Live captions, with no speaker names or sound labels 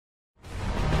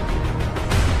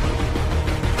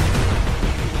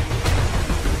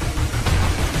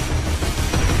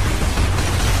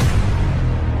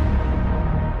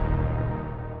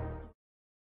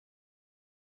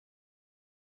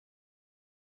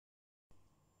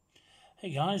Hey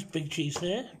guys, Big Cheese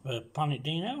here for Planet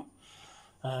Dino.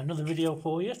 Another video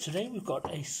for you. Today we've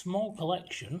got a small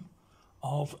collection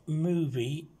of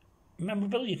movie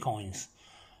memorabilia coins.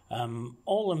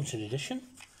 All limited edition.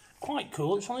 Quite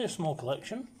cool. It's only a small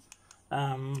collection.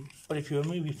 But if you're a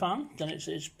movie fan, then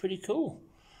it's pretty cool.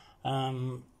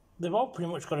 They've all pretty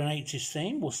much got an 80s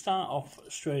theme. We'll start off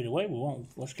straight away.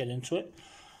 Let's get into it.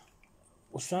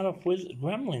 We'll start off with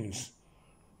Gremlins.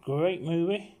 Great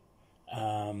movie.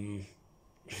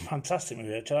 Fantastic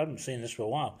movie. I haven't seen this for a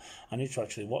while. I need to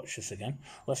actually watch this again.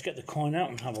 Let's get the coin out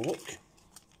and have a look.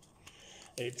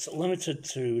 It's limited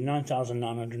to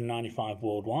 9,995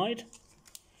 worldwide.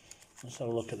 Let's have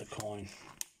a look at the coin.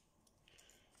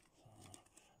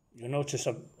 You'll notice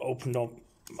I've opened up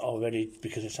already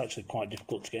because it's actually quite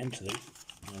difficult to get into these.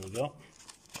 There we go.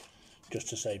 Just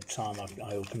to save time,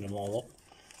 I opened them all up.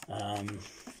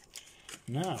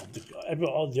 Now,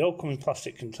 they all come in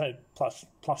plastic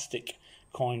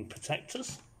coin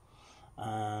protectors.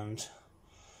 And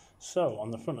so,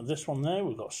 on the front of this one there,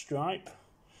 we've got Stripe.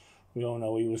 We all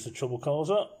know he was the trouble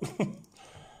causer.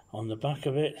 On the back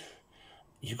of it,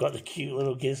 you've got the cute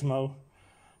little Gizmo.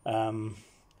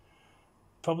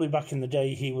 Probably back in the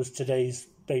day, he was today's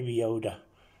Baby Yoda.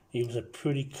 He was a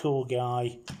pretty cool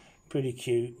guy, pretty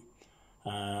cute,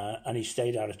 and he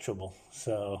stayed out of trouble.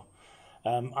 So,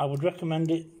 I would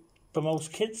recommend it for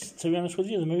most kids, to be honest with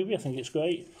you, the movie. I think it's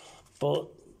great. But,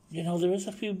 you know, there is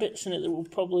a few bits in it that will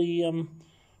probably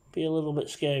be a little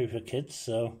bit scary for kids.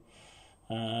 So,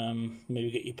 maybe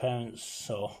get your parents,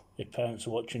 or if parents are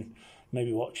watching,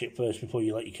 maybe watch it first before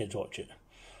you let your kids watch it.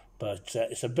 But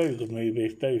it's a very good movie,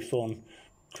 very fun,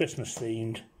 Christmas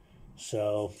themed.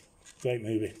 So, great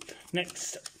movie.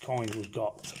 Next coin we've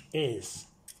got is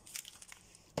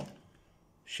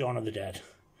Shaun of the Dead.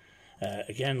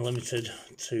 Again, limited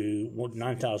to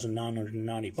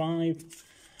 9,995.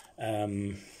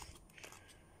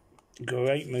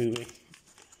 Great movie.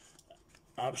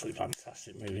 Absolutely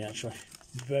fantastic movie, actually.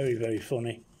 Very, very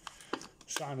funny.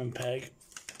 Simon Pegg,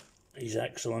 he's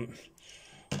excellent.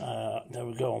 There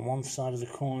we go, on one side of the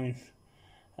coin.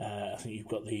 I think you've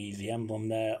got the emblem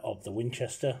there of the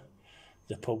Winchester,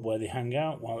 the pub where they hang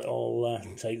out while it all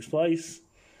takes place.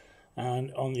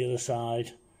 And on the other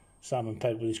side, Simon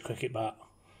Pegg with his cricket bat.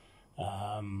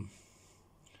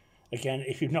 Again,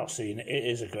 if you've not seen it, it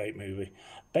is a great movie.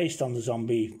 Based on the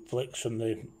zombie flicks from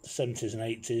the 70s and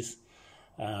 80s.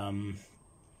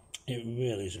 It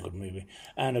really is a good movie.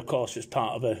 And of course, it's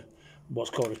part of what's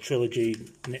called a trilogy,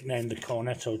 nicknamed the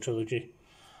Cornetto Trilogy.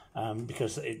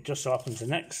 Because it just so happens the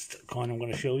next coin I'm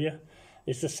going to show you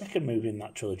is the second movie in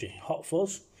that trilogy, Hot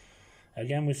Fuzz.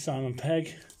 Again with Simon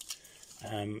Pegg.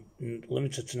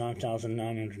 Limited to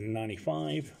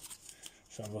 9,995.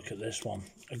 So look at this one.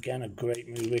 Again, a great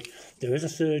movie. There is a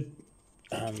third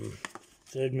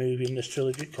movie in this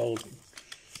trilogy called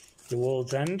The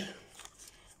World's End.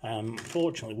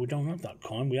 Fortunately, we don't have that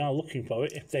coin. We are looking for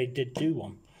it if they did do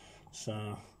one.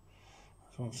 So,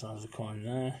 that's one side of the coin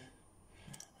there.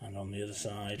 And on the other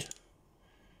side,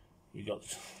 you got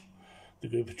the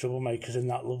group of troublemakers in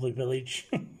that lovely village.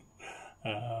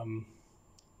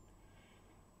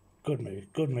 Good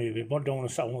movie. But I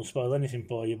won't spoil anything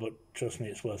for you, but trust me,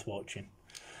 it's worth watching.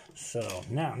 So,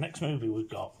 now, next movie we've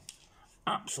got.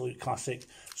 Absolute classic.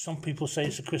 Some people say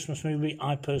it's a Christmas movie.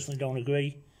 I personally don't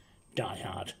agree. Die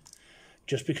Hard.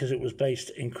 Just because it was based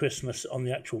in Christmas on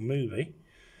the actual movie.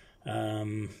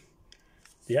 The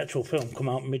actual film come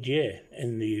out mid-year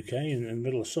in the UK, in the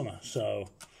middle of summer. So,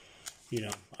 you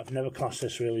know, I've never classed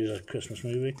this really as a Christmas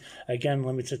movie. Again,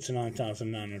 limited to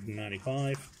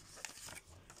 9,995.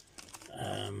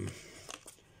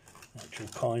 Actual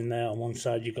coin there. On one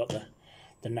side you've got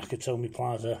the Nakatomi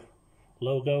Plaza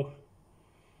logo.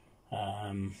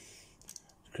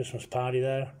 Christmas party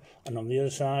there. And on the other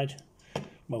side,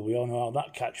 well, we all know how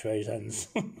that catchphrase ends.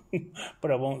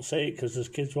 But I won't say it because there's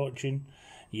kids watching.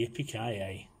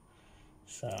 Yippee-ki-yay.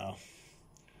 So,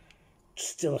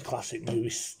 still a classic movie.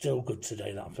 Still good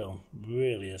today, that film.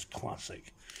 Really is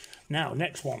classic. Now,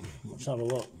 next one. Let's have a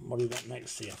look. What do we got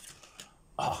next here?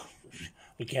 Oh,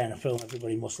 again, a film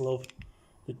everybody must love.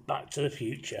 Back to the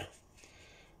Future.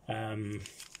 Again,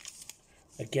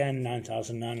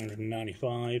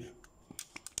 9,995.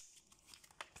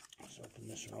 Let's open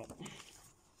this one up.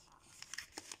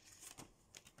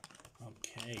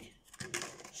 Okay.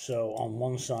 So, on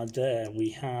one side there,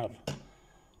 we have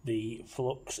the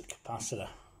flux capacitor.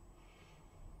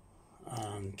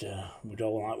 And we'd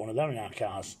all like one of them in our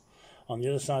cars. On the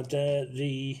other side there,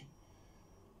 the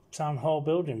town hall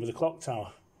building with the clock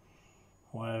tower.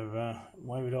 Where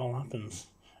it all happens.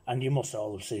 And you must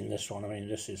all have seen this one. I mean,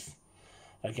 this is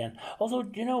again. Although,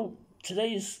 you know,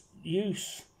 today's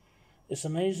youth, it's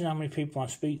amazing how many people I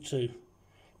speak to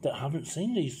that haven't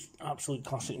seen these absolute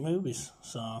classic movies.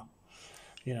 So,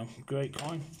 you know, great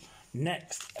coin.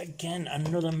 Next, again,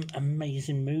 another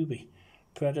amazing movie,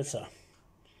 Predator.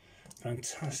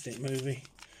 Fantastic movie.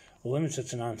 Limited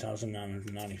to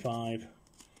 9,995.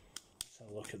 Let's have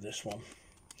a look at this one.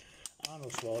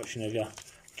 Arnold Schwarzenegger,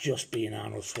 just being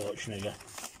Arnold Schwarzenegger.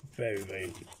 Very,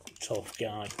 very tough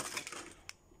guy.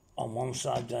 On one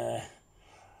side there,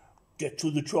 get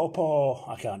to the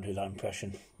chopper. I can't do that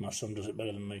impression. My son does it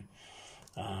better than me.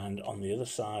 And on the other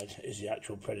side is the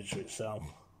actual Predator itself.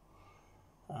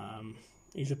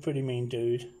 He's a pretty mean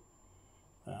dude.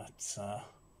 It's a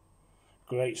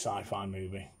great sci-fi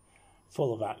movie.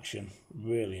 Full of action.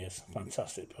 Really is.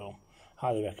 Fantastic film.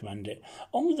 Highly recommend it.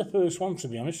 Only the first one, to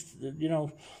be honest. You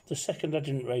know, the second I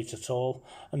didn't rate at all.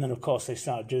 And then, of course, they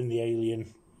started doing the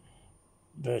Alien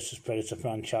versus Predator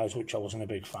franchise, which I wasn't a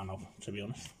big fan of, to be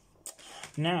honest.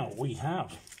 Now, we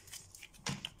have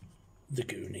The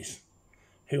Goonies.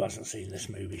 Who hasn't seen this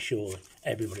movie, surely?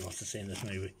 Everybody must have seen this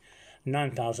movie.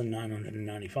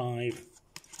 9,995.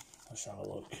 Let's have a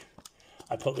look.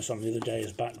 I put this on the other day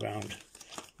as background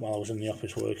while I was in the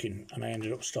office working, and I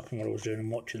ended up stopping what I was doing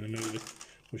and watching the movie.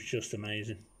 It was just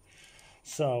amazing.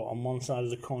 So, on one side of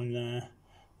the coin there,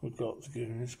 we've got The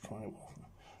Goonies.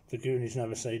 The Goonies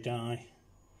Never Say Die.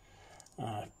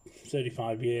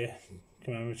 35-year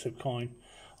commemorative coin.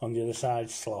 On the other side,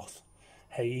 Sloth.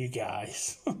 Hey, you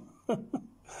guys.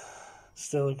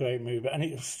 Still a great movie, and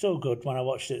it was still good when I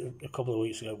watched it a couple of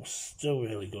weeks ago. It was still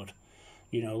really good.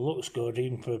 You know, looks good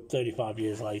even for 35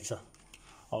 years later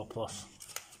or plus.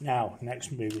 Now,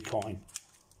 next movie coin.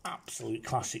 Absolute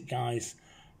classic, guys.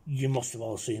 You must have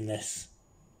all seen this.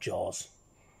 Jaws.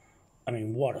 I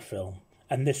mean, what a film.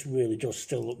 And this really does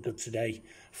still look good today.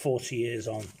 40 years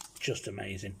on. Just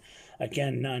amazing.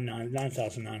 Again,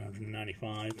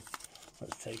 9,995.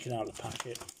 Let's take it out of the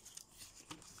packet.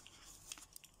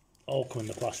 All come in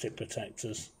the plastic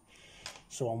protectors.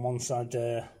 So on one side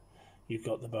there, you've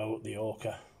got the boat, the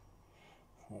orca.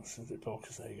 That's the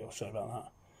focus. There you go. Sorry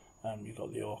about that. You've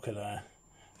got the orca there,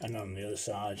 and on the other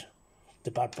side,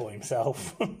 the bad boy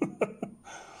himself.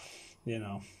 You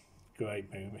know,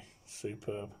 great movie,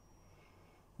 superb.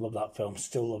 Love that film.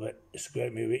 Still love it. It's a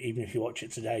great movie, even if you watch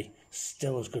it today.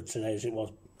 Still as good today as it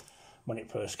was when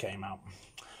it first came out.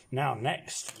 Now,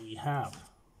 next we have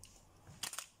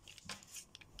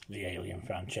the Alien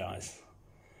franchise.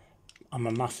 I'm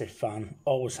a massive fan,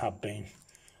 always have been.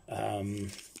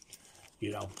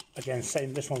 You know, again,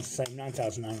 same. This one's the same,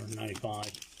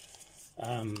 9,995.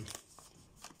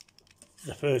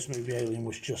 The first movie, Alien,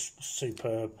 was just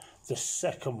superb. The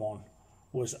second one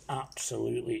was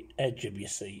absolutely edge of your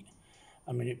seat.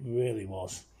 I mean, it really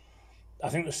was. I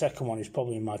think the second one is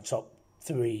probably in my top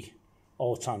 3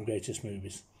 all-time greatest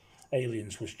movies.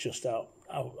 Aliens was just out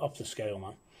off the scale,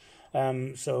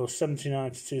 man. So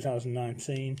 79 to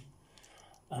 2019,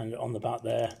 and on the back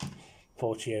there,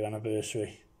 40-year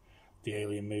anniversary, the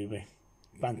Alien movie.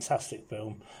 Fantastic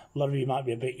film. A lot of you might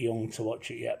be a bit young to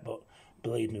watch it yet, but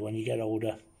believe me, when you get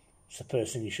older, it's the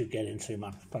first thing you should get into,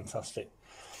 man. Fantastic.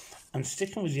 And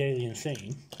sticking with the Alien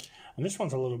theme, and this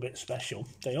one's a little bit special,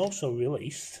 they also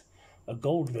released a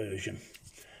gold version,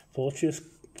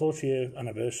 40th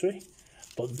anniversary,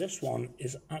 but this one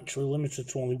is actually limited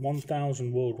to only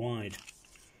 1,000 worldwide.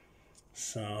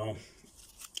 So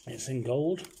it's in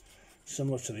gold,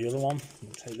 similar to the other one.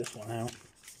 We'll take this one out,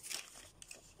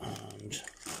 and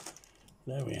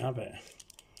there we have it.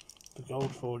 The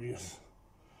gold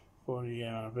 40-year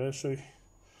anniversary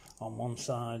on one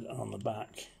side, and on the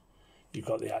back you've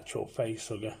got the actual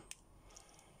facehugger.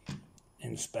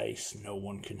 In space, no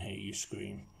one can hear you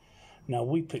scream. Now,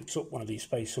 we picked up one of these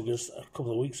facehuggers a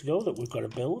couple of weeks ago that we've got to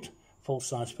build,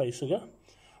 full-size facehugger.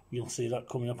 You'll see that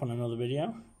coming up on another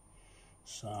video.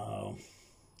 So,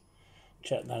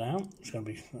 check that out. It's going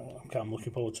to be, I'm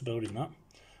looking forward to building that.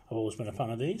 I've always been a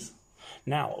fan of these.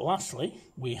 Now, lastly,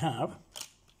 we have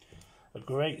a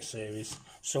great series.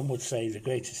 Some would say the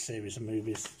greatest series of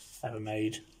movies ever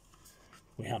made.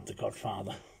 We have The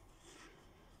Godfather.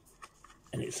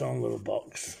 In its own little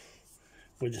box,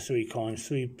 with the 3 coins,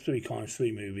 three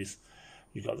movies.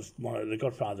 You've got the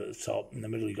Godfather at the top, in the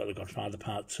middle you've got The Godfather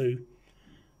Part 2,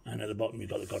 and at the bottom you've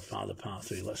got The Godfather Part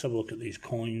 3. Let's have a look at these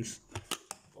coins.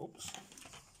 Oops.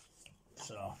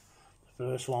 So, the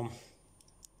first one,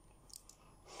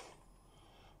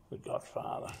 The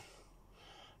Godfather.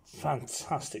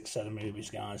 Fantastic set of movies,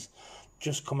 guys.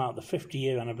 Just come out, the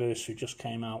 50-year anniversary just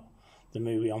came out. The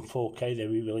movie on 4K, they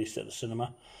re-released it at the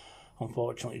cinema.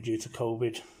 Unfortunately, due to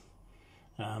COVID,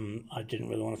 I didn't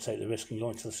really want to take the risk and go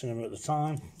into the cinema at the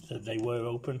time. They were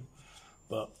open,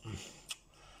 but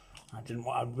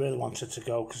I really wanted to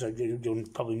go because you'll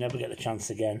probably never get the chance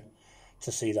again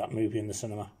to see that movie in the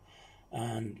cinema,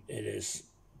 and it is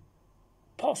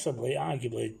possibly,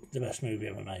 arguably, the best movie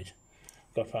ever made.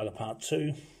 Godfather Part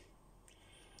 2.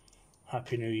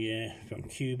 Happy New Year from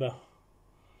Cuba.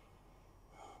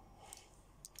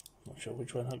 Not sure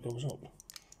which way that goes up.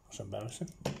 That's embarrassing.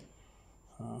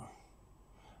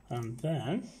 And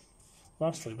then,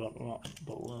 lastly but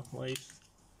least,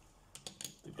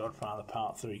 the Godfather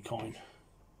Part 3 coin.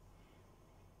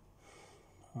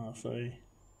 Part 3.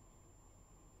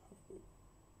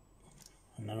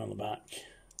 And then on the back,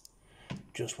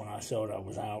 just when I thought I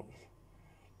was out,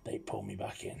 they pulled me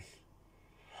back in.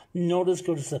 Not as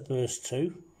good as the first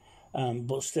two,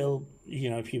 but still, you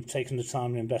know, if you've taken the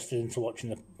time and invested into watching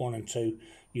the 1 and 2,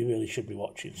 you really should be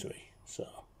watching 3. So,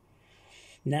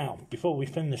 now, before we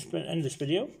end this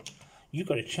video, you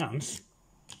got a chance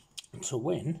to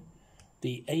win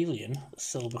the Alien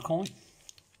Silver Coin.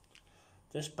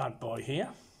 This bad boy here.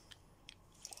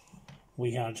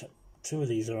 We had 2 of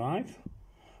these arrive.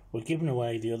 We're giving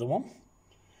away the other one.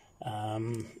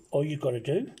 All you've got to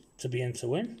do to be in to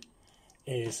win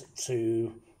is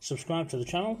to subscribe to the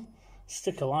channel,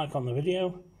 stick a like on the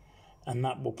video, and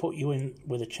that will put you in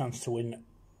with a chance to win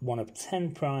one of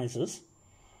 10 prizes.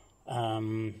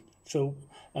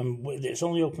 It's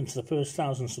only open to the first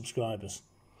 1,000 subscribers.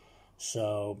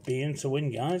 So be in to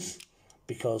win, guys,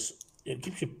 because it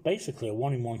gives you basically a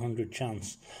 1 in 100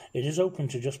 chance. It is open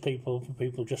to just people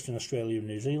just in Australia and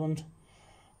New Zealand,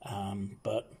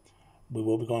 but we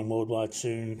will be going worldwide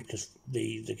soon because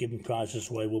the giving prizes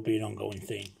away will be an ongoing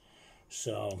theme.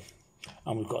 So,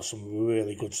 and we've got some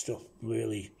really good stuff,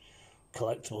 really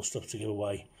collectible stuff to give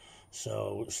away.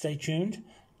 So stay tuned,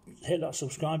 hit that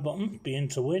subscribe button, be in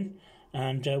to win,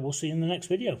 and we'll see you in the next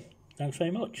video. Thanks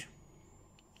very much.